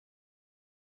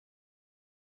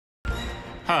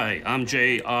Hi, I'm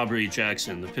Jay Aubrey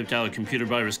Jackson, the $50 computer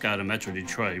virus god of Metro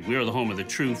Detroit. We are the home of the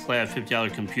true flat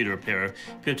 $50 computer repair.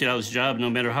 $50 a job, no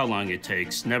matter how long it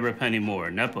takes. Never a penny more.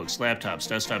 Netbooks, laptops,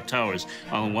 desktop towers,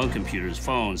 all-in-one computers,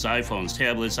 phones, iPhones,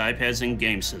 tablets, iPads, and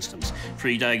game systems.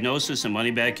 Free diagnosis and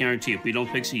money-back guarantee. If we don't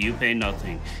fix it, you pay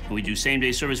nothing. And we do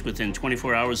same-day service within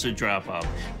 24 hours of drop-off.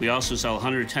 We also sell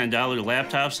 $110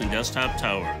 laptops and desktop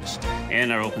towers. And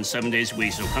are open 7 days a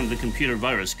week, so come to the computer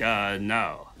virus god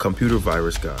now. Computer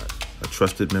Virus God, a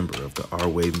trusted member of the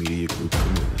OurWAY Media Group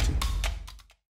community.